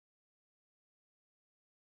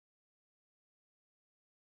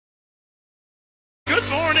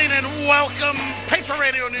morning and welcome. Patriot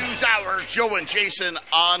Radio News Hour. Joe and Jason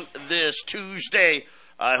on this Tuesday.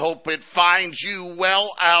 I hope it finds you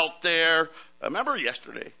well out there. Remember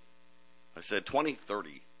yesterday, I said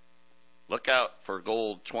 2030. Look out for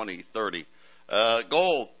gold 2030.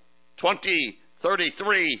 Gold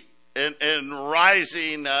 2033 and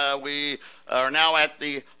rising. We are now at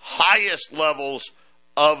the highest levels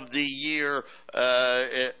of the year,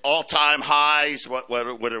 all-time highs. What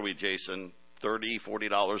are we, Jason?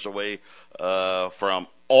 $30-40 away from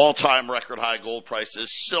all-time record high gold prices.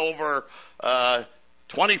 Silver,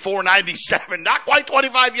 $24.97, not quite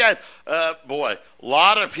 25 yet. Boy, a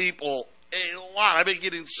lot of people, I've been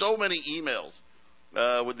getting so many emails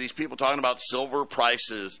with these people talking about silver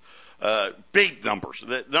prices. Big numbers,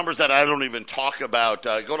 numbers that I don't even talk about.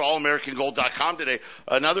 Go to allamericangold.com today.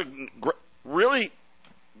 Another really,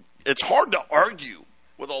 it's hard to argue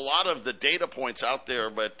with a lot of the data points out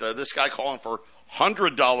there, but this guy calling for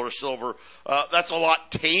 $100 silver, that's a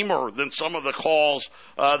lot tamer than some of the calls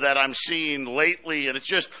that I'm seeing lately. And it's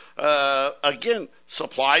just, again,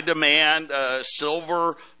 supply, demand,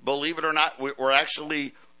 silver, believe it or not, we're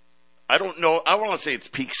actually, I don't know, I want to say it's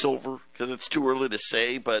peak silver because it's too early to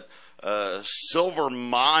say, but silver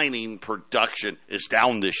mining production is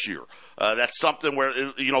down this year. That's something where,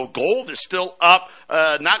 gold is still up,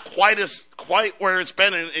 not quite where it's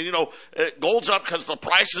been. And gold's up because the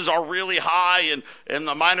prices are really high and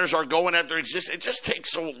the miners are going at their it just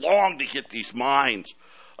takes so long to get these mines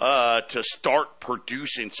to start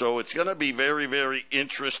producing. So it's going to be very, very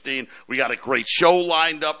interesting. We got a great show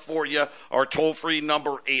lined up for you. Our toll-free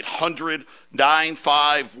number,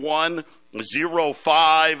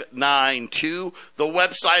 800-951-0592. The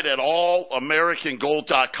website at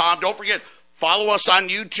allamericangold.com. Don't forget, follow us on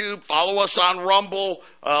YouTube, follow us on Rumble,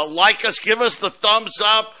 like us, give us the thumbs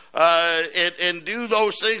up, and do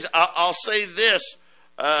those things. I'll say this,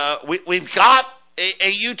 we've got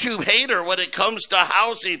a YouTube hater when it comes to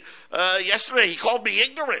housing. Yesterday he called me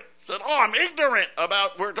ignorant. Said, I'm ignorant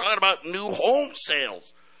we're talking about new home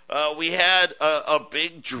sales. We had a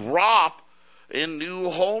big drop in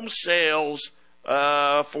new home sales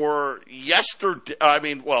for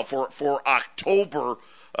October,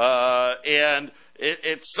 and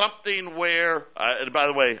it's something where, and by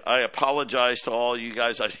the way, I apologize to all you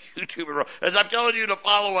guys on YouTube. As I'm telling you to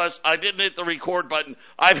follow us, I didn't hit the record button.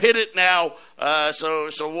 I've hit it now, so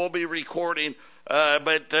we'll be recording.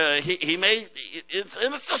 But he made it's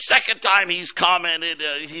the second time he's commented.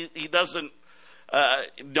 He doesn't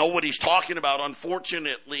know what he's talking about,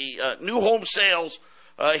 unfortunately. New home sales,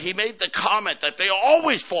 he made the comment that they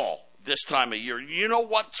always fall this time of year. You know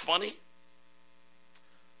what's funny?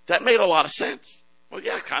 That made a lot of sense. Well,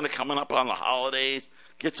 yeah, kind of coming up on the holidays,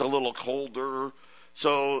 gets a little colder.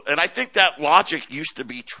 So, and I think that logic used to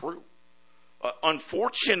be true.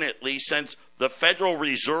 Unfortunately, since the Federal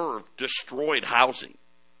Reserve destroyed housing,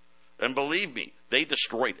 and believe me, they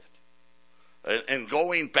destroyed it. And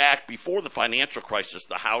going back before the financial crisis,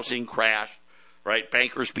 the housing crash, right?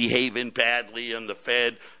 Bankers behaving badly and the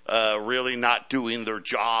Fed really not doing their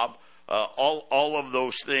job. All of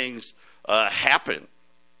those things happen.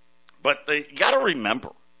 But you got to remember,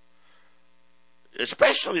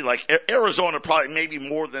 especially like Arizona, probably maybe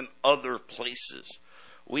more than other places,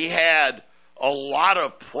 we had a lot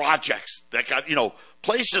of projects that got,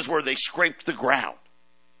 places where they scraped the ground.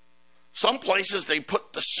 Some places they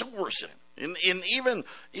put the sewers in. And even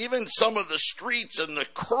some of the streets and the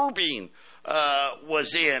curbing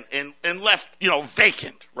was in and left,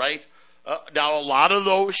 vacant, right? Now, a lot of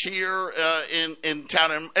those here in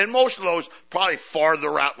town, and most of those probably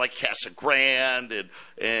farther out, like Casa Grande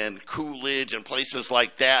and Coolidge and places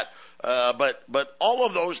like that. But all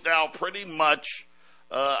of those now pretty much,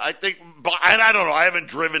 I think, and I don't know, I haven't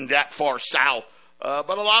driven that far south,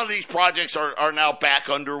 but a lot of these projects are now back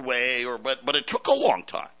underway, but it took a long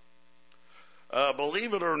time.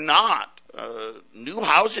 Believe it or not, new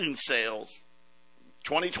housing sales,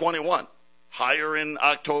 2021, higher in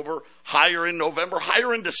October, higher in November,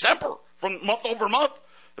 higher in December, from month over month.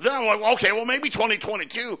 And then I'm like, okay, well, maybe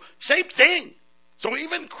 2022, same thing. So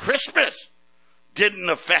even Christmas didn't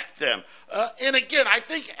affect them. And again, I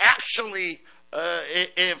think actually,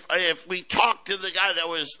 if we talk to the guy that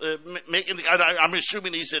was making I'm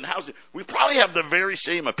assuming he's in housing, we probably have the very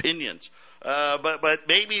same opinions. But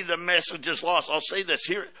maybe the message is lost. I'll say this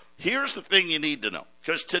here. Here's the thing you need to know.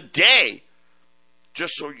 Because today,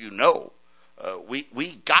 just so you know,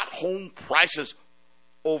 we got home prices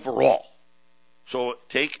overall. So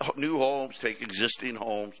take new homes, take existing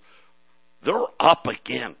homes. They're up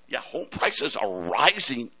again. Yeah, home prices are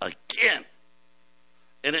rising again.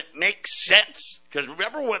 And it makes sense. Because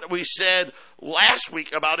remember what we said last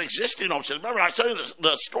week about existing homes? Remember, I told you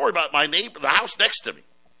the story about my neighbor, the house next to me.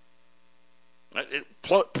 It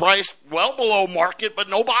priced well below market, but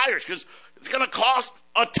no buyers because it's going to cost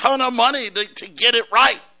a ton of money to get it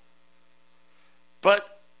right.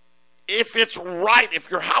 But if it's right,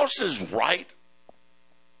 if your house is right,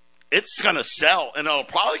 it's going to sell, and it'll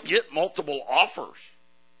probably get multiple offers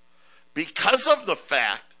because of the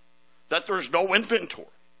fact that there's no inventory,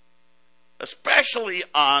 especially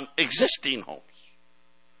on existing homes.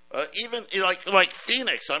 Even like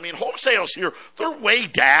Phoenix, I mean, home sales here, they're way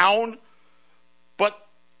down, but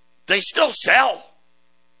they still sell.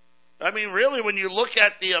 I mean, really, when you look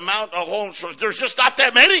at the amount of homes, there's just not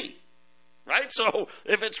that many, right? So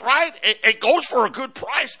if it's right, it goes for a good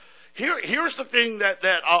price. Here's the thing that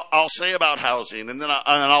I'll say about housing, and then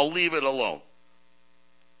I'll leave it alone.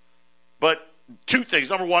 But two things.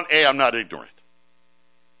 Number one, I'm not ignorant.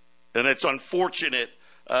 And it's unfortunate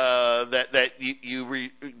that you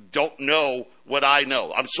don't know what I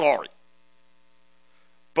know. I'm sorry.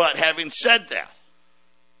 But having said that,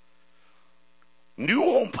 new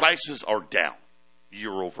home prices are down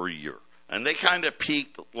year over year. And they kind of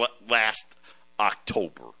peaked last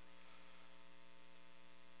October.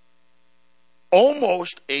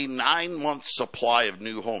 Almost a 9-month supply of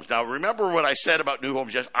new homes. Now, remember what I said about new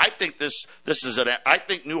homes? Yes, I think I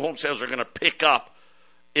think new home sales are going to pick up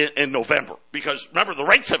in November because remember the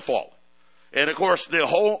rates have fallen, and of course the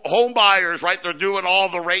home buyers, right? They're doing all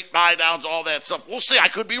the rate buy downs, all that stuff. We'll see. I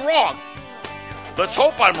could be wrong. Let's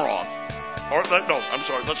hope I'm wrong,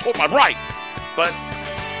 let's hope I'm right. But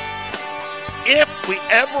if we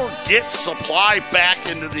ever get supply back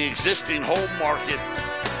into the existing home market,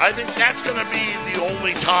 I think that's going to be the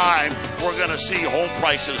only time we're going to see home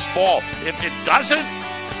prices fall. If it doesn't,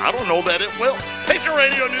 I don't know that it will. Patriot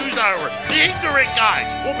Radio News Hour, the Ignorant Guy.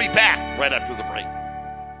 We'll be back right after the break.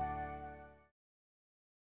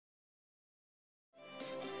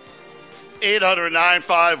 Eight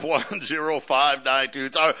 800-951-0592.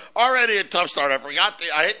 It's already a tough start. I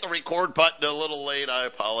hit the record button a little late. I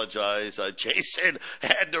apologize. Jason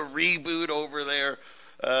had to reboot over there.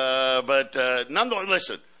 But nonetheless,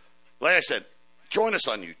 listen, like I said, join us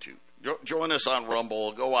on YouTube. Join us on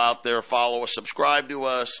Rumble. Go out there, follow us, subscribe to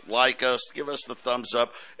us, like us, give us the thumbs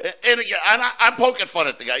up. And again, I'm poking fun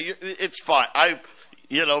at the guy. It's fine.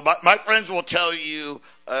 My friends will tell you,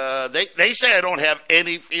 they say I don't have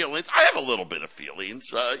any feelings. I have a little bit of feelings,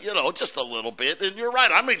 just a little bit. And you're right,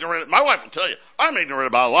 I'm ignorant. My wife will tell you, I'm ignorant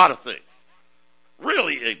about a lot of things.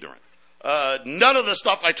 Really ignorant. None of the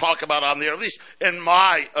stuff I talk about on there, at least in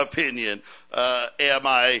my opinion, am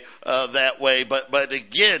I that way. But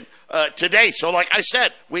again, today, so like I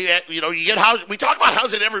said, we talk about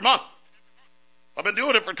housing every month. I've been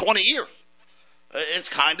doing it for 20 years. It's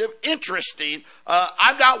kind of interesting.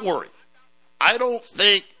 I'm not worried. I don't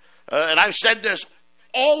think, and I've said this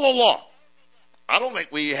all along, I don't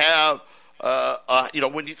think we have,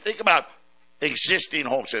 when you think about existing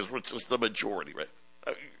home sales, which is the majority, right?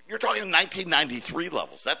 You're talking 1993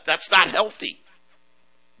 levels. That's not healthy.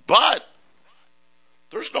 But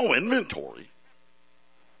there's no inventory.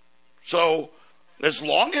 So as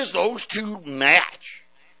long as those two match,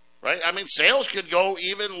 right? I mean, sales could go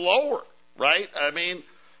even lower, right? I mean,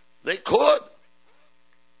 they could.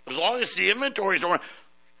 As long as the inventories are.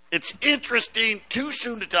 It's interesting, too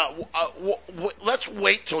soon to tell. Let's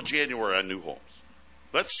wait till January on new homes.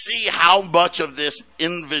 Let's see how much of this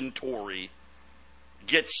inventory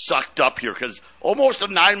gets sucked up here, because almost a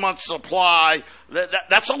 9-month supply,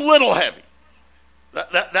 that's a little heavy.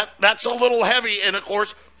 That's a little heavy. And of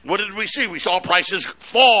course, what did we see? We saw prices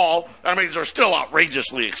fall. I mean, they're still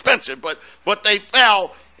outrageously expensive, but they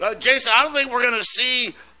fell. Jason, I don't think we're going to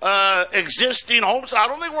see existing homes. I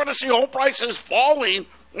don't think we're going to see home prices falling,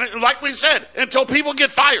 like we said, until people get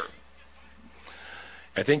fired.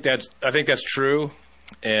 I think that's true.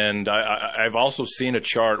 And I've also seen a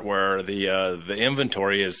chart where the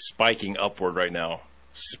inventory is spiking upward right now,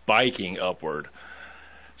 spiking upward.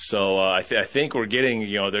 So I think we're getting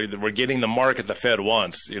we're getting the market the Fed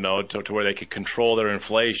wants, to where they could control their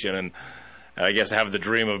inflation, and I guess have the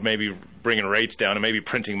dream of maybe bringing rates down and maybe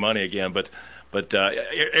printing money again. But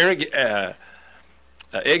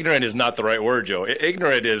ignorant is not the right word, Joe.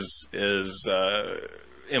 Ignorant is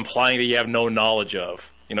implying that you have no knowledge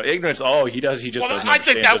of. Ignorance. Oh, he just. Well, I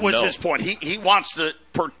think that was his point. He wants to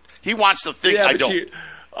think I don't.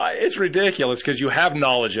 It's ridiculous because you have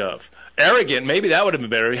knowledge of. Arrogant. Maybe that would have been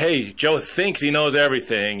better. Hey, Joe thinks he knows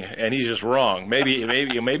everything and he's just wrong. Maybe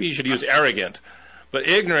you should use arrogant. But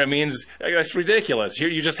ignorant means that's ridiculous. Here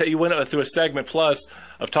you went through a segment plus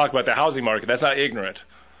of talk about the housing market. That's not ignorant.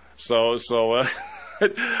 So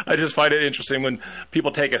I just find it interesting when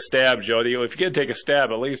people take a stab, Joe. If you're going to take a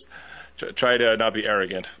stab, at least try to not be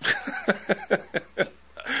arrogant.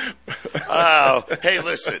 Hey,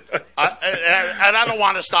 listen, I don't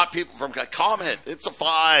want to stop people from comment. It's a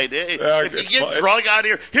fine. If you get drug out of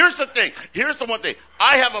here, here's the thing. Here's the one thing.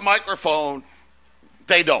 I have a microphone.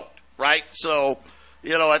 They don't, right? So,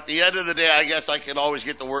 at the end of the day, I guess I can always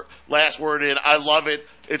get the last word in. I love it.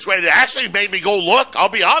 It's great. It actually made me go look. I'll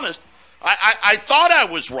be honest. I thought I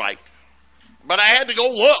was right, but I had to go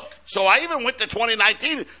look. So I even went to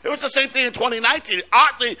 2019. It was the same thing in 2019,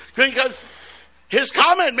 oddly, because his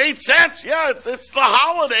comment made sense. Yeah, it's the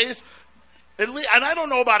holidays. And I don't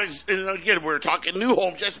know about it. Again, we're talking new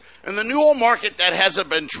homes. In the new home market, that hasn't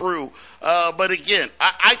been true. But again,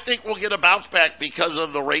 I think we'll get a bounce back because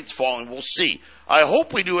of the rates falling. We'll see. I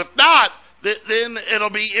hope we do. If not, then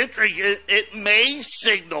it'll be interesting. It may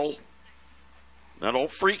signal. Now,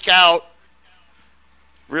 don't freak out,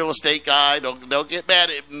 real estate guy. Don't get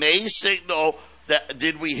mad. It may signal that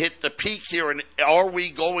did we hit the peak here, and are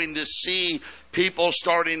we going to see people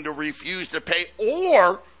starting to refuse to pay?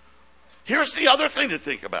 Or here's the other thing to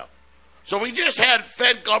think about. So we just had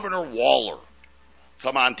Fed Governor Waller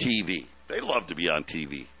come on TV. They love to be on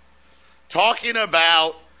TV, talking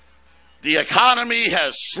about the economy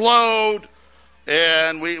has slowed,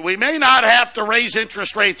 and we may not have to raise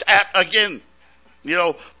interest rates again.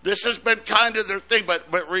 This has been kind of their thing,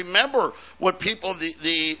 but remember what people,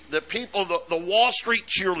 the people, the Wall Street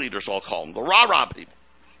cheerleaders, I'll call them, the rah-rah people,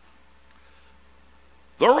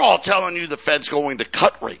 they're all telling you the Fed's going to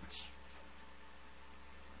cut rates.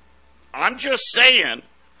 I'm just saying,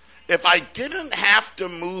 if I didn't have to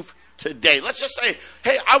move today, let's just say,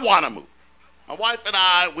 hey, I want to move. My wife and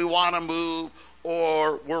I, we want to move,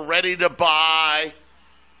 or we're ready to buy.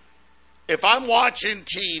 If I'm watching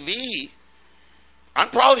TV, I'm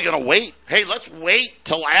probably going to wait. Hey, let's wait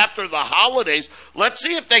till after the holidays. Let's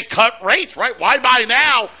see if they cut rates, right? Why buy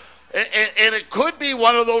now? And it could be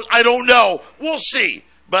one of those. I don't know. We'll see.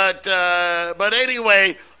 But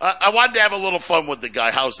anyway, I wanted to have a little fun with the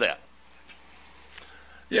guy. How's that?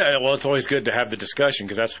 Yeah, well, it's always good to have the discussion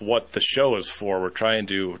because that's what the show is for. We're trying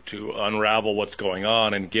to unravel what's going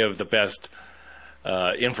on and give the best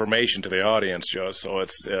information to the audience, Joe. So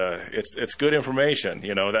it's good information.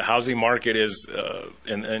 The housing market is,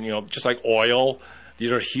 and just like oil,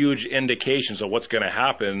 these are huge indications of what's going to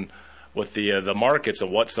happen with the markets of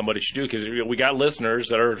what somebody should do. Because we got listeners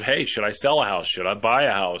that are, hey, should I sell a house? Should I buy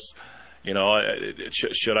a house?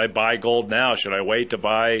 Should I buy gold now? Should I wait to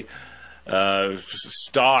buy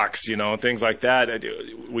stocks? Things like that.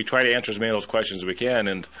 We try to answer as many of those questions as we can.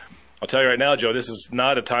 And I'll tell you right now, Joe, this is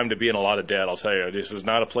not a time to be in a lot of debt. I'll tell you, this is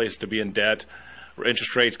not a place to be in debt.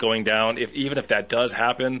 Interest rates going down. Even if that does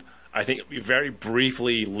happen, I think we very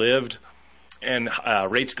briefly lived, and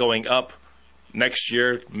rates going up next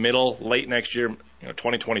year, late next year,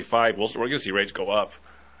 2025. We're going to see rates go up.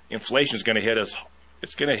 Inflation is going to hit us.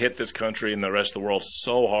 It's going to hit this country and the rest of the world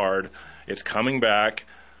so hard. It's coming back.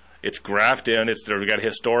 It's graphed in. We got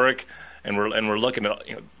historic. And we're looking at,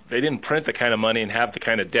 they didn't print the kind of money and have the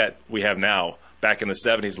kind of debt we have now. Back in the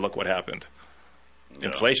 70s, look what happened. Yeah.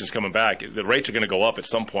 Inflation's coming back. The rates are going to go up at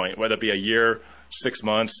some point, whether it be a year, 6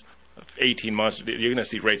 months, 18 months. You're going to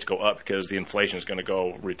see rates go up because the inflation is going to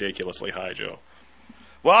go ridiculously high, Joe.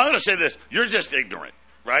 Well, I'm going to say this. You're just ignorant,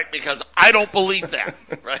 right? Because I don't believe that,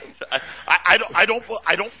 right? I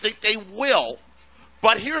don't think they will.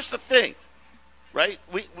 But here's the thing, right?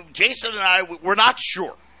 Jason and I, we're not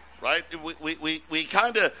sure. Right, we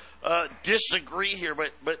kind of disagree here,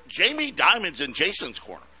 but Jamie Dimon's in Jason's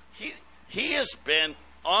corner. He has been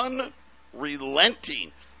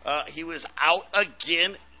unrelenting. He was out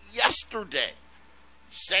again yesterday,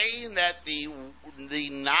 saying that the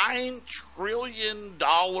 $9 trillion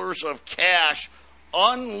of cash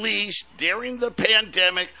unleashed during the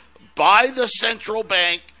pandemic by the central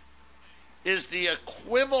bank is the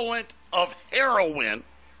equivalent of heroin.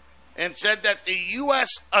 And said that the U.S.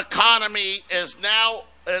 economy is now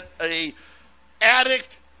a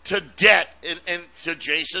addict to debt, and to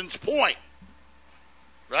Jason's point,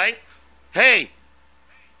 right? Hey,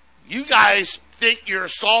 you guys think you're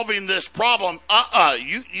solving this problem.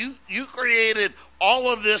 You created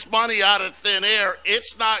all of this money out of thin air.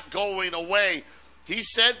 It's not going away. He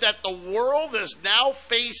said that the world is now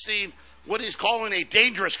facing what he's calling a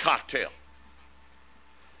dangerous cocktail.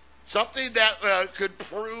 Something that could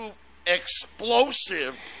prove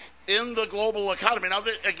explosive in the global economy. Now,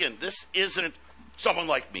 again, this isn't someone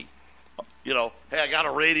like me. You know, hey, I got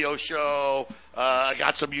a radio show, I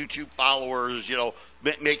got some YouTube followers, you know,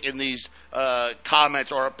 making these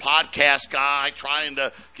comments, or a podcast guy trying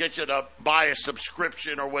to get you to buy a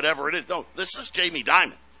subscription or whatever it is. No, this is Jamie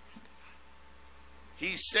Dimon.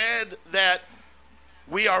 He said that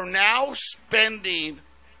we are now spending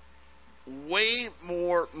way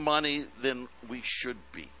more money than we should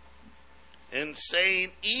be. And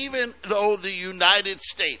saying even though the United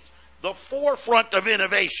States, the forefront of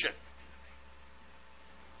innovation,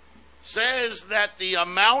 says that the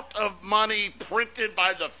amount of money printed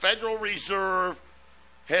by the Federal Reserve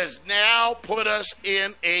has now put us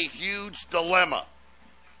in a huge dilemma.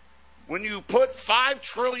 When you put $5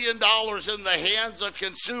 trillion in the hands of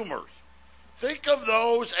consumers, think of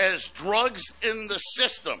those as drugs in the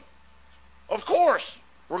system. Of course,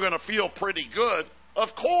 we're going to feel pretty good.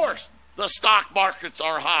 Of course, the stock markets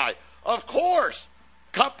are high. Of course,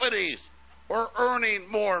 companies are earning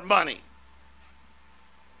more money.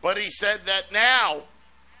 But he said that now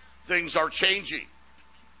things are changing.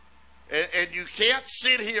 And you can't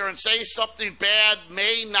sit here and say something bad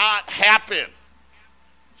may not happen.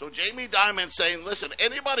 So Jamie Dimon's saying, listen,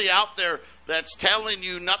 anybody out there that's telling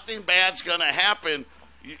you nothing bad's going to happen,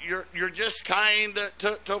 you're just kind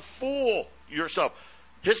of to fool yourself.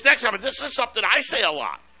 His next comment, this is something I say a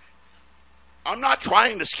lot. I'm not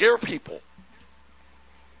trying to scare people.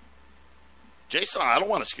 Jason, I don't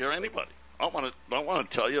want to scare anybody. I don't want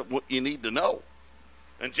to tell you what you need to know.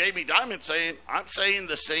 And Jamie Dimon's saying, I'm saying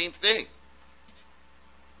the same thing.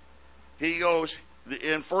 He goes,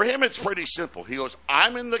 and for him it's pretty simple. He goes,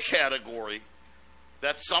 I'm in the category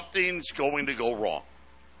that something's going to go wrong.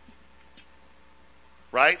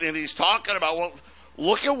 Right? And he's talking about, well,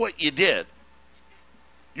 look at what you did.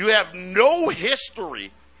 You have no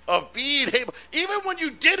history of being able, even when you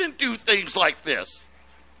didn't do things like this,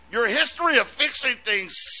 your history of fixing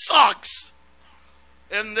things sucks.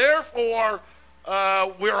 And therefore,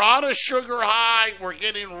 we're on a sugar high. We're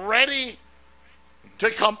getting ready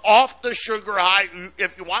to come off the sugar high.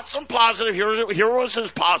 If you want some positive, here was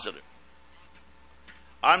his positive.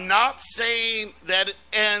 I'm not saying that it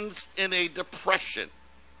ends in a depression.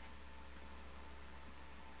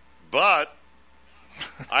 But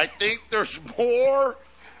I think there's more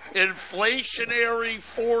inflationary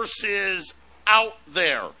forces out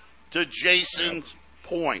there, to Jason's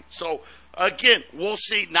point. So, again, we'll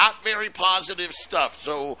see not very positive stuff.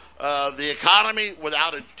 So the economy,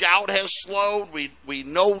 without a doubt, has slowed. We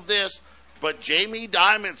know this. But Jamie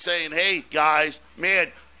Dimon saying, hey, guys,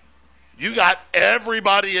 man, you got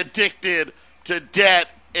everybody addicted to debt,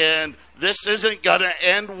 and this isn't going to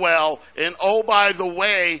end well. And, oh, by the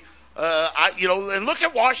way, and look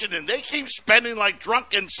at Washington. They keep spending like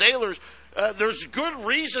drunken sailors. There's good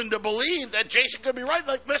reason to believe that Jason could be right.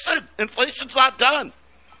 Like, listen, inflation's not done,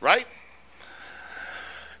 right?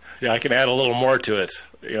 Yeah, I can add a little more to it,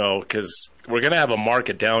 because we're going to have a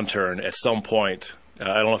market downturn at some point. I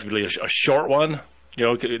don't know if it'll be a short one.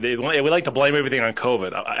 We like to blame everything on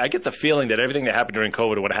COVID. I get the feeling that everything that happened during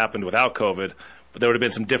COVID would have happened without COVID, but there would have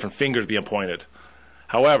been some different fingers being pointed.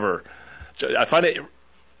 However, I find it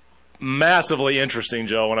massively interesting,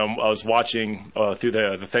 Joe, when I was watching through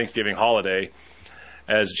the Thanksgiving holiday,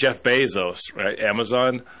 as Jeff Bezos, right,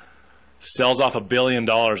 Amazon, sells off $1 billion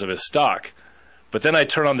of his stock. But then I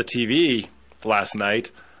turn on the TV last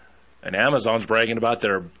night, and Amazon's bragging about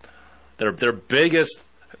their biggest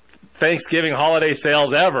Thanksgiving holiday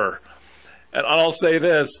sales ever. And I'll say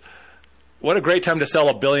this, what a great time to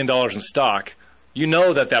sell $1 billion in stock. You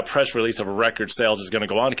know that press release of a record sales is going to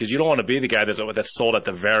go on, because you don't want to be the guy that's sold at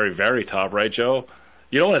the very, very top, right, Joe?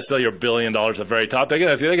 You don't want to sell your $1 billion at the very top.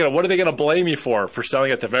 What are they going to blame you for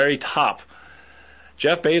selling at the very top?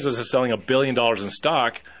 Jeff Bezos is selling $1 billion in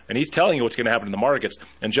stock, and he's telling you what's going to happen in the markets.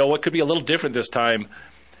 And, Joe, what could be a little different this time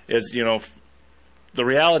is, the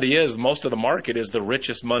reality is most of the market is the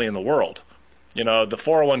richest money in the world. The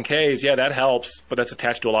 401ks, yeah, that helps, but that's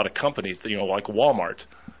attached to a lot of companies, like Walmart.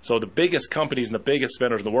 So the biggest companies and the biggest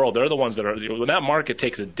spenders in the world, they're the ones that are, when that market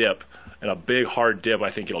takes a dip, and a big hard dip I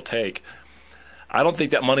think it'll take, I don't think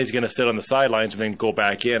that money's going to sit on the sidelines and then go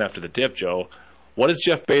back in after the dip, Joe. What is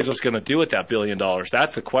Jeff Bezos going to do with that $1 billion?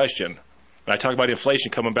 That's the question. When I talk about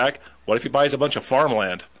inflation coming back, what if he buys a bunch of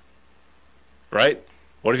farmland? Right?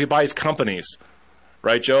 What if he buys companies?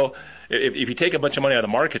 Right, Joe? If you take a bunch of money out of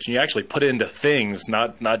the markets and you actually put it into things,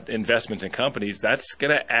 not investments in companies, that's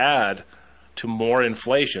going to add to more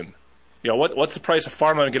inflation. What's the price of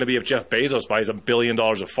farmland going to be if Jeff Bezos buys $1 billion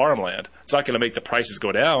of farmland? It's not going to make the prices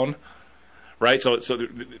go down, right? So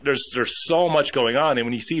there's so much going on, and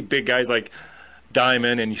when you see big guys like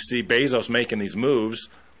Dimon and you see Bezos making these moves,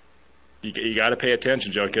 You got to pay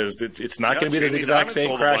attention, Joe, because it's not going to be the Jamie exact Dimon same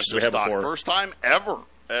sold a crash bunch as we of had stock. before. First time ever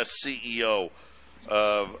as CEO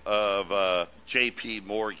of J.P.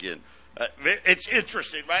 Morgan. It's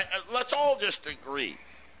interesting, right? Let's all just agree.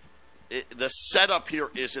 The setup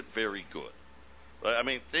here isn't very good. I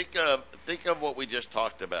mean, think of what we just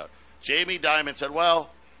talked about. Jamie Dimon said,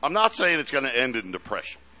 well, I'm not saying it's going to end in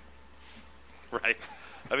depression. Right?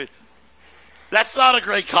 I mean, that's not a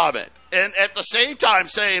great comment. And at the same time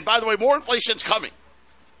saying, by the way, more inflation's coming.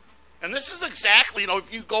 And this is exactly,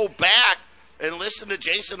 if you go back and listen to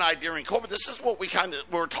Jason and I during COVID, this is what we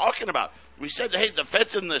were talking about. We said, hey, the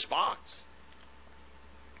Fed's in this box.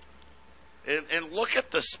 And look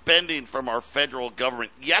at the spending from our federal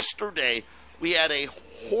government. Yesterday, we had a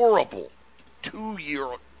horrible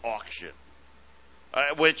 2-year auction,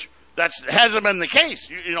 which hasn't been the case.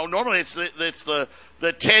 Normally it's the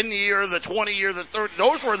 10-year, the 20-year, the 30.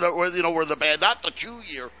 Those were the bad, not the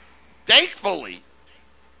 2-year. Thankfully,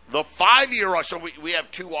 the 5-year auction. So we have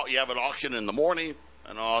two. You have an auction in the morning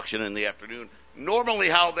and an auction in the afternoon. Normally,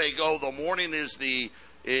 how they go, the morning is the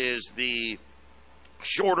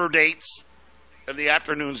shorter dates, and the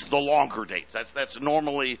afternoon's the longer dates. That's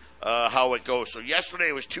normally how it goes. So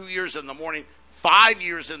yesterday was 2 years in the morning, 5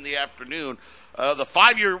 years in the afternoon. The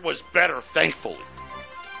 5-year was better, thankfully.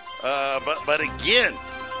 But again,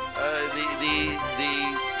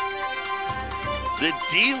 the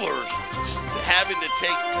dealers having to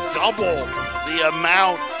take double the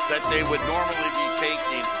amount that they would normally be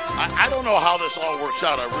taking. I don't know how this all works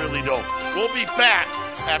out. I really don't. We'll be back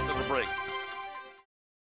after the break.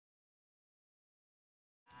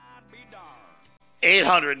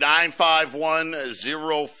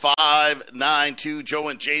 800-951-0592. Joe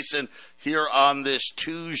and Jason here on this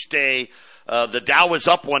Tuesday. The Dow is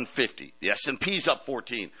up 150. The S&P's up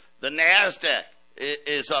 14. The NASDAQ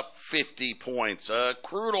is up 50 points.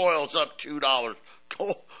 Crude oil's up $2.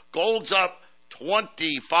 Gold's up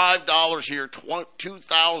 $25 here,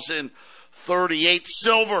 2,038.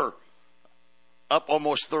 Silver up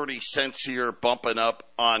almost 30 cents here, bumping up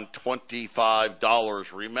on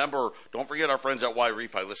 $25. Remember, don't forget our friends at Y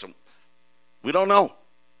Refi. Listen, we don't know.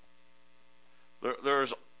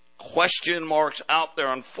 There's question marks out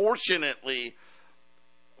there. Unfortunately,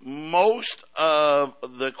 most of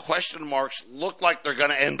the question marks look like they're going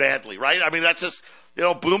to end badly, right? I mean, that's just,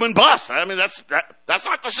 boom and bust. I mean, that's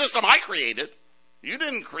not the system I created. You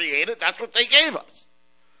didn't create it. That's what they gave us.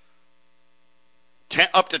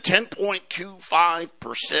 Up to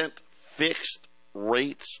 10.25% fixed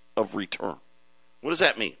rates of return. What does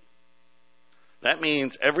that mean? That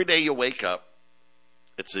means every day you wake up,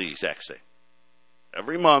 it's the exact same.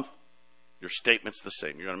 Every month, your statement's the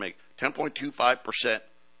same. You're going to make 10.25%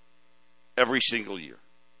 every single year.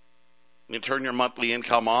 You can turn your monthly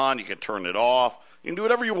income on. You can turn it off. You can do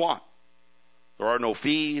whatever you want. There are no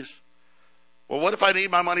fees. Well, what if I need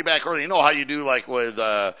my money back early? You know how you do, like with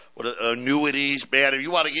annuities, man. If you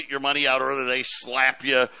want to get your money out early, they slap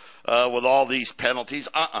you with all these penalties.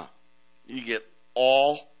 You get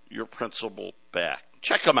all your principal back.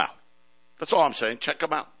 Check them out. That's all I'm saying. Check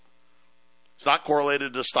them out. It's not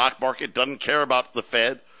correlated to the stock market. Doesn't care about the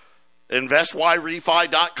Fed.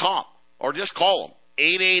 InvestYRefi.com or just call them.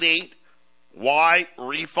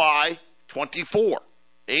 888-YREFI-24.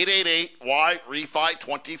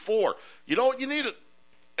 888-YREFI-24. You need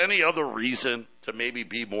any other reason to maybe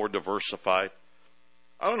be more diversified?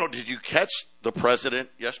 I don't know. Did you catch the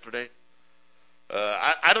president yesterday?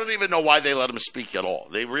 I don't even know why they let him speak at all.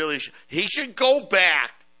 He should go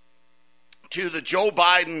back to the Joe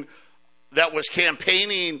Biden that was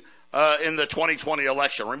campaigning in the 2020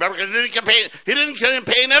 election. Remember, he didn't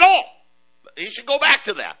campaign at all. He should go back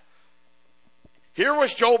to that. Here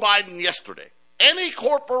was Joe Biden yesterday. Any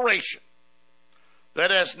corporation that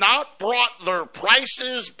has not brought their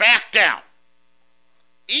prices back down,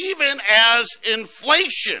 even as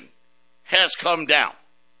inflation has come down.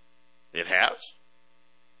 It has?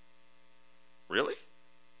 Really?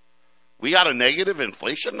 We got a negative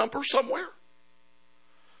inflation number somewhere?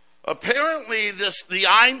 Apparently, the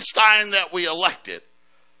Einstein that we elected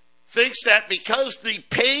thinks that because the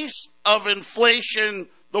pace of inflation,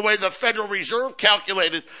 the way the Federal Reserve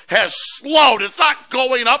calculated, has slowed, it's not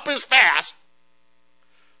going up as fast,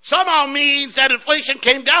 somehow means that inflation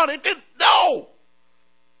came down. It didn't. No.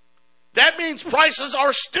 That means prices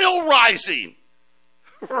are still rising,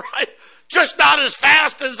 right? Just not as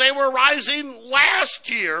fast as they were rising last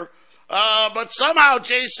year. But somehow,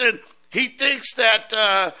 Jason, he thinks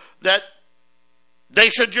that they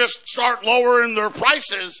should just start lowering their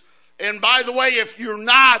prices. And by the way, if you're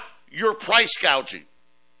not, you're price gouging.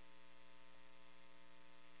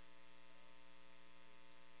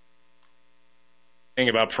 thing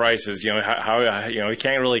about prices, how you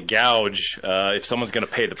can't really gouge if someone's going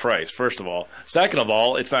to pay the price, first of all. Second of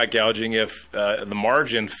all, it's not gouging if the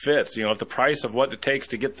margin fits. If the price of what it takes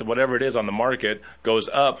to get to whatever it is on the market goes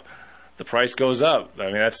up, the price goes up. I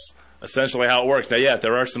mean, that's essentially how it works. Now, yeah,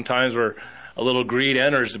 there are some times where a little greed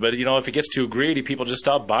enters, but if it gets too greedy, people just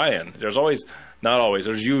stop buying. There's always, not always,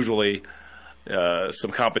 there's usually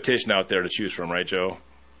some competition out there to choose from, right, Joe?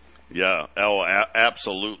 Yeah,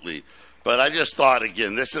 absolutely. But I just thought,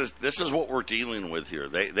 again, this is what we're dealing with here.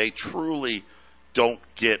 They truly don't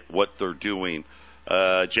get what they're doing.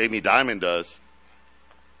 Jamie Dimon does.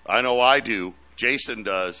 I know I do. Jason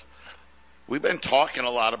does. We've been talking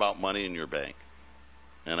a lot about money in your bank.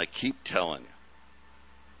 And I keep telling you,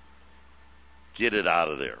 get it out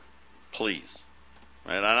of there, please.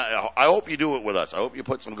 And I hope you do it with us. I hope you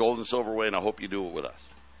put some gold and silver away, and I hope you do it with us.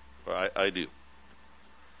 I do.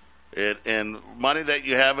 And money that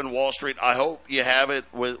you have in Wall Street, I hope you have it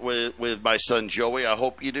with my son Joey. I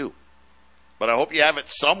hope you do. But I hope you have it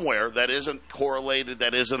somewhere that isn't correlated,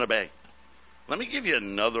 that isn't a bank. Let me give you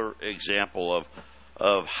another example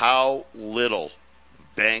of how little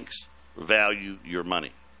banks value your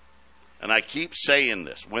money. And I keep saying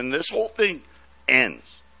this. When this whole thing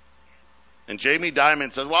ends, and Jamie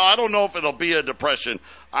Dimon says, well, I don't know if it'll be a depression.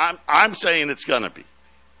 I'm saying it's going to be.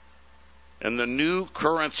 And the new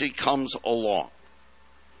currency comes along.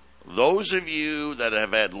 Those of you that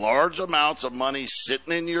have had large amounts of money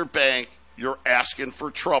sitting in your bank, you're asking for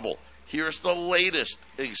trouble. Here's the latest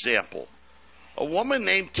example. A woman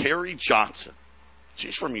named Terry Johnson.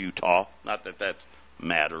 She's from Utah. Not that that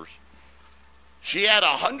matters. She had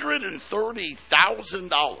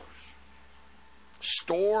 $130,000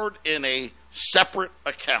 stored in a separate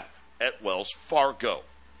account at Wells Fargo.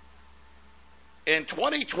 In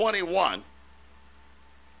 2021,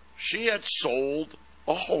 she had sold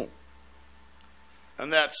a home.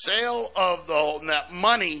 And that sale of the home, that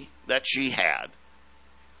money that she had,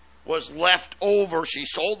 was left over. She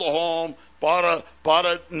sold the home, bought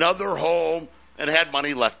another home, and had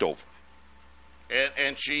money left over.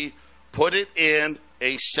 And she put it in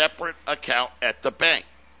a separate account at the bank.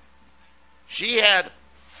 She had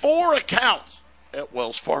 4 accounts at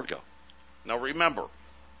Wells Fargo. Now remember,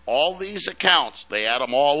 all these accounts, they add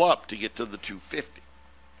them all up to get to the 250.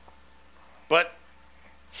 But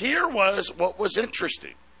here was what was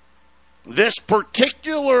interesting. This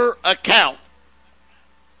particular account,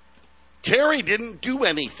 Terry didn't do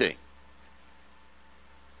anything.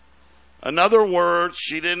 In other words,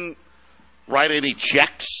 she didn't write any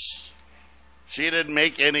checks. She didn't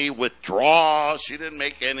make any withdrawals. She didn't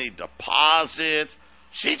make any deposits.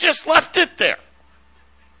 She just left it there.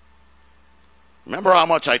 Remember how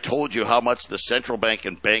much I told you how much the central bank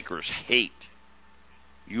and bankers hate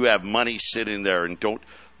you have money sitting there and don't,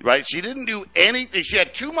 right? She didn't do anything. She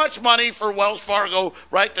had too much money for Wells Fargo,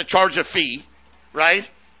 right, to charge a fee, right?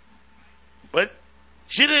 But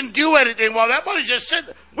she didn't do anything. Well, that money just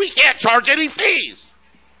said, we can't charge any fees.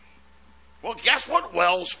 Well, guess what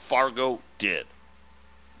Wells Fargo did?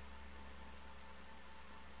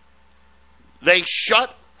 They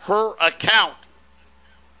shut her account.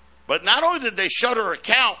 But not only did they shut her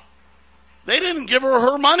account, they didn't give her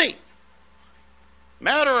her money.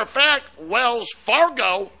 Matter of fact, Wells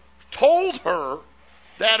Fargo told her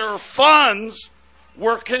that her funds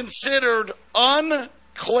were considered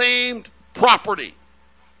unclaimed property.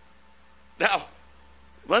 Now,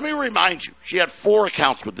 let me remind you, she had 4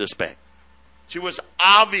 accounts with this bank. She was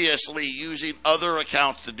obviously using other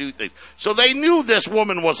accounts to do things. So they knew this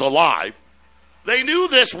woman was alive. They knew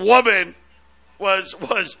this woman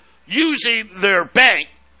was using their bank.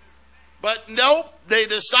 But nope, they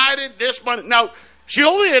decided this money. Now, she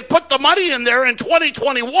only had put the money in there in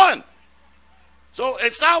 2021. So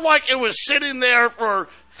it's not like it was sitting there for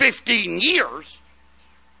 15 years.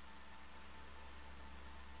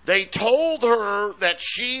 They told her that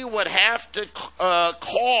she would have to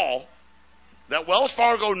call, that Wells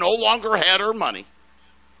Fargo no longer had her money,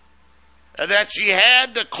 and that she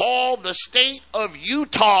had to call the state of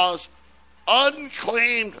Utah's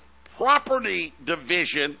Unclaimed Property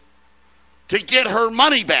Division to get her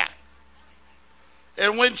money back.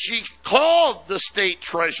 And when she called the state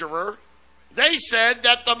treasurer, they said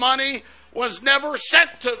that the money was never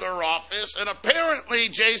sent to their office, and apparently,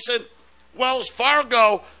 Jason, Wells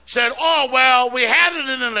Fargo said, oh, well, we had it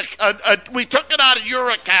in we took it out of your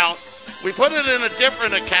account. We put it in a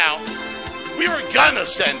different account. We were going to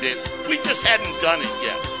send it. We just hadn't done it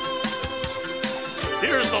yet.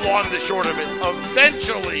 Here's the long and the short of it.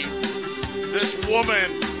 Eventually, this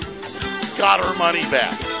woman got her money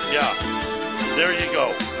back. Yeah. There you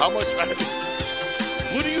go. How much?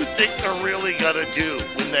 Who do you think they're really going to do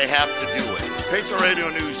when they have to do it? Patriot Radio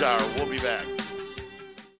News Hour. We'll be back.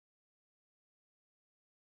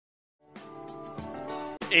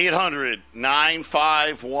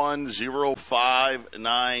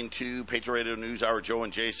 (800-951-0592) Patriot Radio News Hour. Joe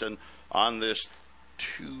and Jason on this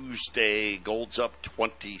Tuesday. Gold's up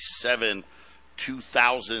 27,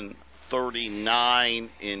 2,039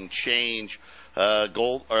 in change.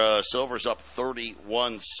 Silver's up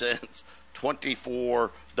 31 cents,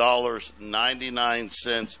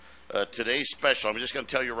 $24.99. Today's special, I'm just going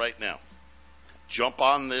to tell you right now, jump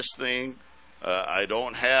on this thing. I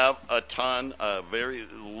don't have a ton, a very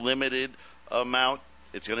limited amount.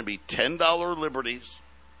 It's going to be $10 liberties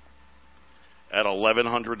at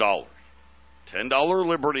 $1,100. $10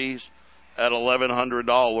 liberties at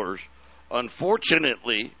 $1,100.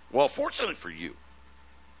 Unfortunately, well, fortunately for you,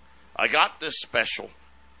 I got this special,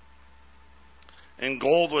 and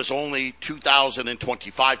gold was only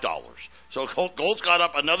 $2,025. So gold's got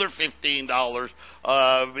up another $15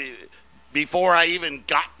 before I even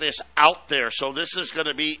got this out there. So this is going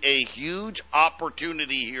to be a huge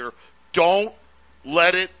opportunity here. Don't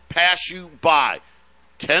let it pass you by.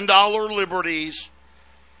 $10 liberties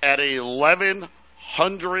at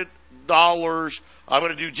 $1,100. I'm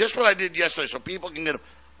going to do just what I did yesterday so people can get them.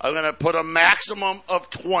 I'm going to put a maximum of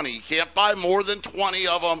 20. You can't buy more than 20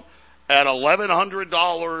 of them at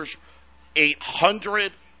 $1,100.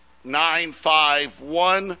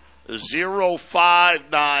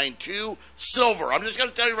 800-951-0592. Silver. I'm just going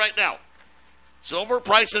to tell you right now. Silver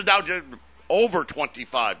price is now over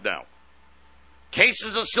 25 now.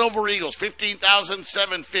 Cases of Silver Eagles,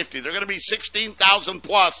 15,750. They're going to be 16,000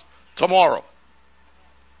 plus tomorrow.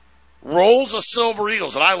 Rolls of Silver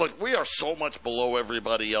Eagles, and I look, we are so much below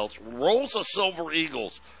everybody else. Rolls of Silver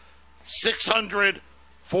Eagles,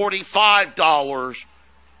 $645.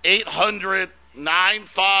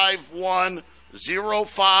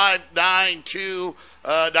 800-951-0592.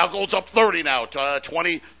 Now gold's up 30 now to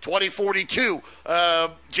 2042.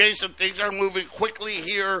 Jason, things are moving quickly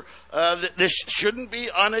here. This shouldn't be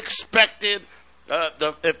unexpected.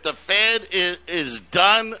 If the Fed is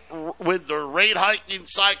done with their rate hiking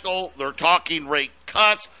cycle, they're talking rate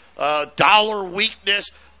cuts, dollar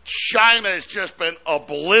weakness. China has just been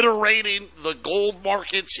obliterating the gold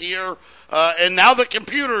markets here. And now the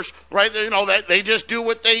computers, right, you know, they just do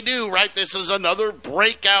what they do, right? This is another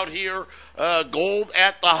breakout here. Gold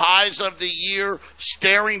at the highs of the year,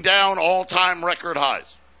 staring down all-time record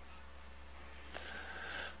highs.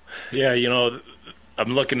 Yeah, you know,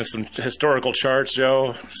 I'm looking at some historical charts,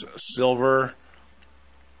 Joe. Silver,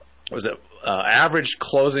 was it average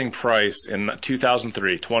closing price in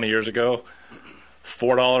 2003, 20 years ago?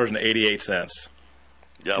 $4.88.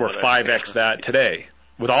 Yeah, we're 5x that today.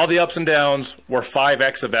 With all the ups and downs, we're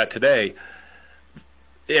 5x of that today.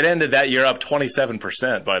 It ended that year up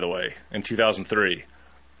 27%, by the way, in 2003.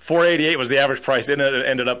 $4.88 was the average price. It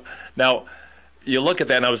ended up. Now, you look at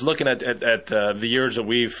that, and I was looking at the years that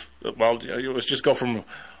we've. Well, let's just go from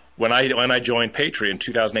when I joined Patriot in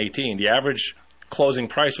 2018. The average closing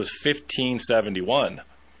price was $15.71.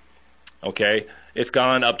 Okay. It's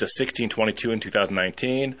gone up to $16.22 in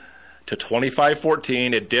 2019 to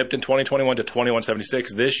 $25.14. It dipped in 2021 to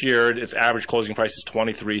 $21.76. This year, its average closing price is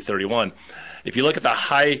 $23.31. If you look at the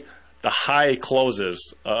high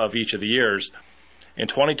closes of each of the years, in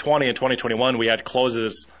 2020 and 2021, we had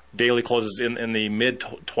daily closes in the mid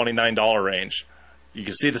 $29 range. You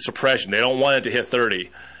can see the suppression. They don't want it to hit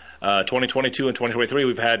 30. 2022 and 2023,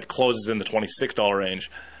 we've had closes in the $26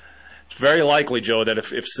 range. It's very likely, Joe, that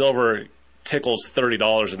if silver tickles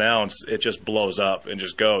 $30 an ounce, it just blows up and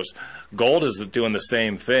just goes. Gold is doing the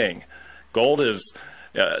same thing. Gold is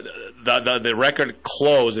the record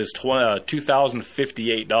close is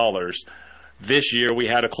 $2,058. This year we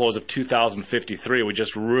had a close of $2,053. We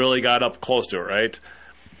just really got up close to it, right?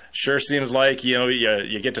 Sure seems like you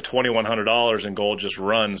get to $2,100 and gold just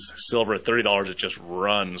runs. Silver at $30, it just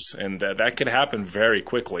runs, and that could happen very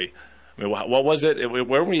quickly. I mean, what was it?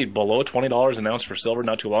 Were we below $20 an ounce for silver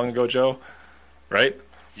not too long ago, Joe? Right?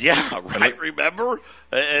 Yeah, right. Remember?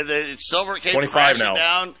 And silver came crashing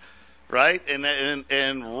down, right?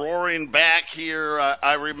 And roaring back here.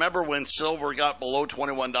 I remember when silver got below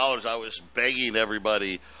 $21, I was begging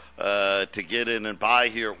everybody to get in and buy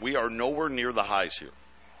here. We are nowhere near the highs here.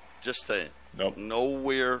 Just saying. Nope.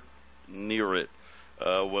 Nowhere near it.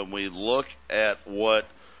 When we look at what,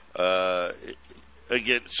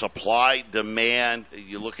 again, supply, demand,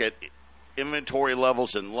 you look at inventory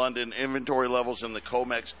levels in London, inventory levels in the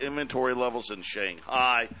COMEX, inventory levels in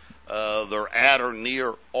Shanghai. They're at or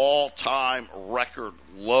near all-time record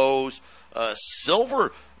lows.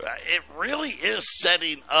 Silver, it really is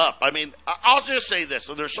setting up. I mean, I'll just say this.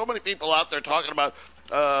 So there's so many people out there talking about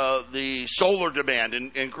the solar demand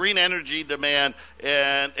and green energy demand,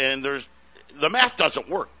 and there's the math doesn't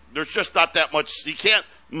work. There's just not that much. You can't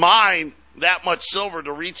mine that much silver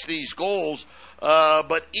to reach these goals.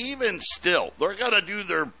 But even still, they're going to do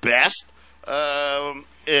their best.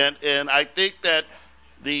 And I think that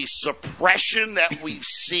the suppression that we've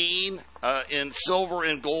seen in silver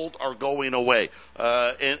and gold are going away.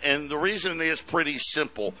 And the reason is pretty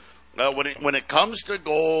simple. When it comes to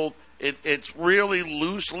gold, it's really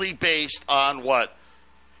loosely based on what?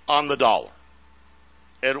 On the dollar.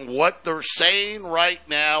 And what they're saying right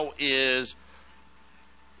now is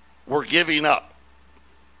we're giving up,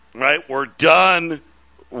 right? We're done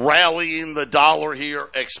rallying the dollar here.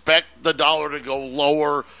 Expect the dollar to go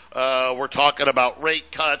lower. We're talking about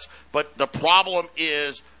rate cuts. But the problem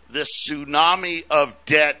is this tsunami of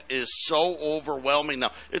debt is so overwhelming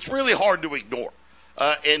now. It's really hard to ignore.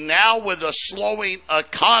 And now with a slowing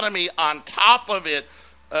economy on top of it,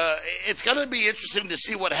 it's going to be interesting to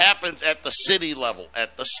see what happens at the city level,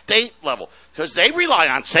 at the state level, because they rely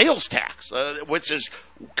on sales tax, which is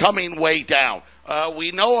coming way down.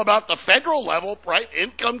 We know about the federal level, right?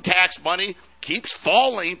 Income tax money keeps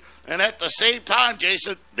falling, and at the same time,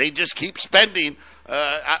 Jason, they just keep spending.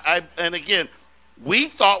 And again, we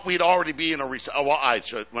thought we'd already be in a recession. Well, I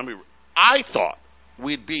thought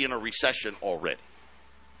we'd be in a recession already.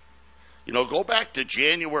 You know, go back to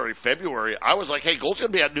January, February. I was like, hey, gold's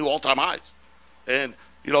going to be at new all-time highs. And,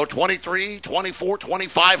 you know, $2,300, $2,400,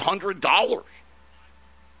 $2,500.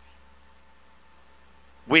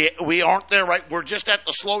 We aren't there, right? We're just at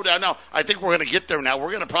the slowdown now. I think we're going to get there now.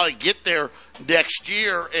 We're going to probably get there next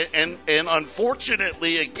year. And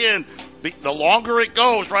unfortunately, again, the longer it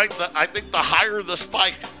goes, right, I think the higher the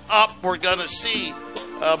spike up we're going to see.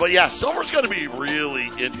 But, yeah, silver's going to be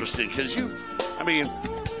really interesting because you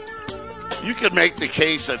could make the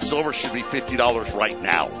case that silver should be $50 right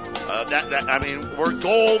now. We're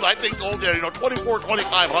gold. I think gold, $2,400,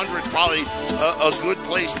 $2,500 is probably a good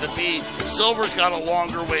place to be. Silver's got a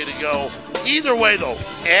longer way to go. Either way, though,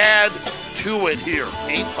 add to it here.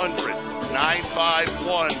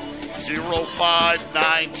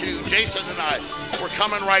 800-951-0592. Jason and I, we're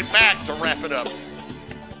coming right back to wrap it up.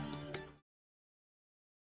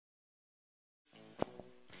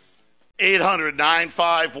 (800)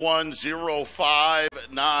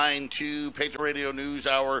 951-0592. Patriot Radio News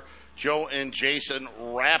Hour. Joe and Jason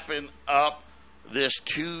wrapping up this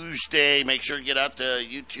Tuesday. Make sure to get out to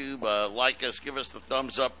YouTube, like us, give us the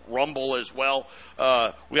thumbs up, Rumble as well.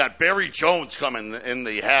 We got Barry Jones coming in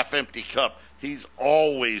the half-empty cup. He's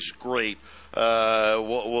always great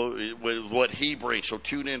with what he brings, so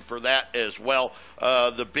tune in for that as well.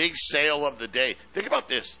 The big sale of the day. Think about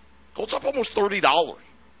this. Gold's up almost $30.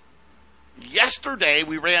 Yesterday,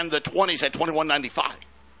 we ran the 20s at $21.95.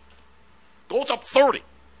 Gold's up 30.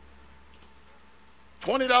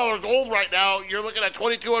 $20 gold right now, you're looking at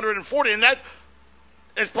 $2,240, and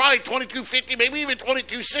it's probably $2,250, maybe even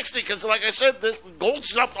 $2,260, because like I said, this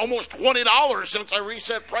gold's up almost $20 since I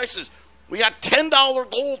reset prices. We got $10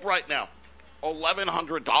 gold right now,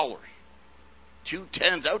 $1,100. 2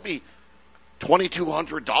 10s, that would be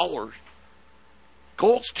 $2,200.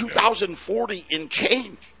 Gold's $2,040 in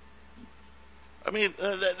change. I mean,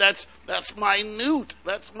 that's minute.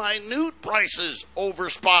 That's minute prices over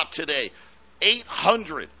spot today.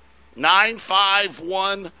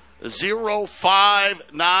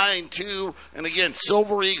 800-951-0592. And again,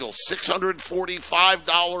 Silver Eagle,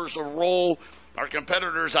 $645 a roll. Our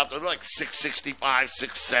competitors out there, they're like $665,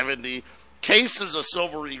 $670. Cases of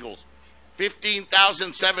Silver Eagles,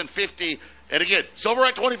 $15,750. And again, silver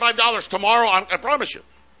at $25 tomorrow, I promise you.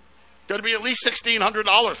 Going to be at least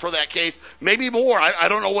 $1,600 for that case, maybe more. I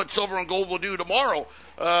don't know what silver and gold will do tomorrow.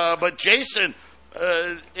 But Jason,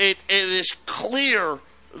 it is clear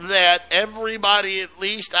that everybody at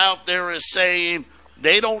least out there is saying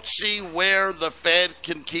they don't see where the Fed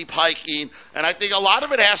can keep hiking. And I think a lot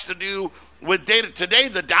of it has to do with data. Today,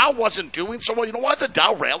 the Dow wasn't doing so well. You know why the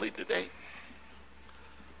Dow rallied today?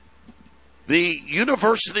 The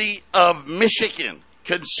University of Michigan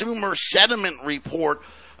Consumer Sentiment Report,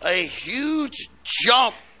 a huge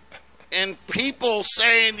jump in people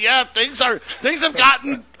saying, yeah, things have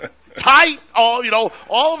gotten tight.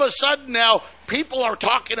 All of a sudden now people are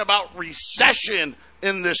talking about recession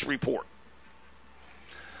in this report.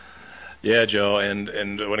 Yeah, Joe,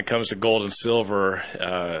 and when it comes to gold and silver,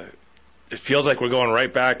 it feels like we're going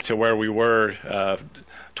right back to where we were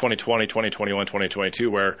 2020, 2021, 2022,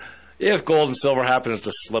 where if gold and silver happens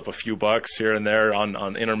to slip a few bucks here and there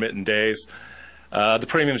on intermittent days, the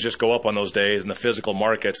premiums just go up on those days, and the physical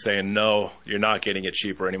market's saying, no, you're not getting it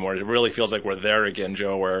cheaper anymore. It really feels like we're there again,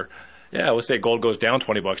 Joe, where, yeah, let's say gold goes down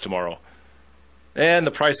 20 bucks tomorrow. And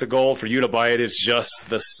the price of gold for you to buy it is just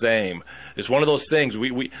the same. It's one of those things.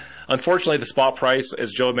 We unfortunately, the spot price,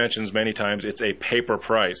 as Joe mentions many times, it's a paper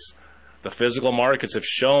price. The physical markets have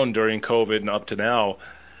shown during COVID and up to now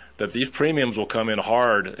that these premiums will come in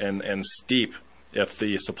hard and steep if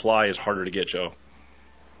the supply is harder to get, Joe.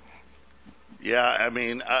 Yeah, I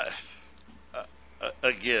mean,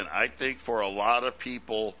 again, I think for a lot of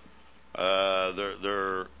people,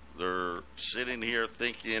 they're sitting here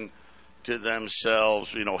thinking to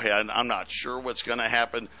themselves, you know, hey, I'm not sure what's going to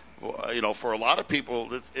happen. You know, for a lot of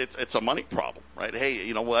people, it's a money problem, right? Hey,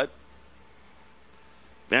 you know what?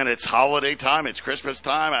 Man, it's holiday time. It's Christmas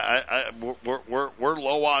time. We're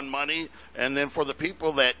low on money, and then for the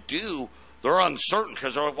people that do, they're uncertain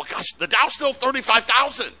because they're like, well, gosh, the Dow's still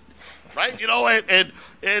 35,000. Right, you know, and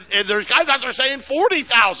there's guys out there saying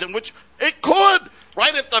 40,000, which it could,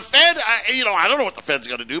 right? If the Fed, you know, I don't know what the Fed's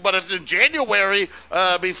going to do, but if in January,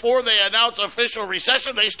 before they announce official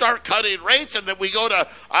recession, they start cutting rates, and then we go to,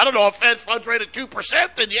 I don't know, a Fed funds rate at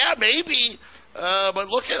 2%, then yeah, maybe. But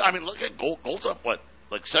look at gold. Gold's up what,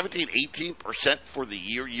 like 17-18% for the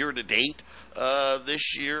year to date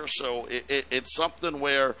this year. So it's something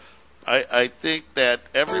where I think that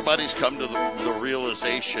everybody's come to the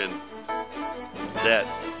realization that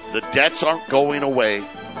the debts aren't going away.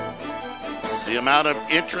 The amount of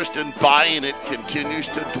interest in buying it continues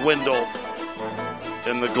to dwindle,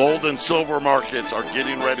 and the gold and silver markets are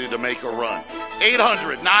getting ready to make a run.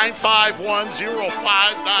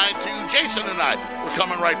 800-951-0592. Jason and I, we're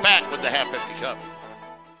coming right back with the Half Empty Cup.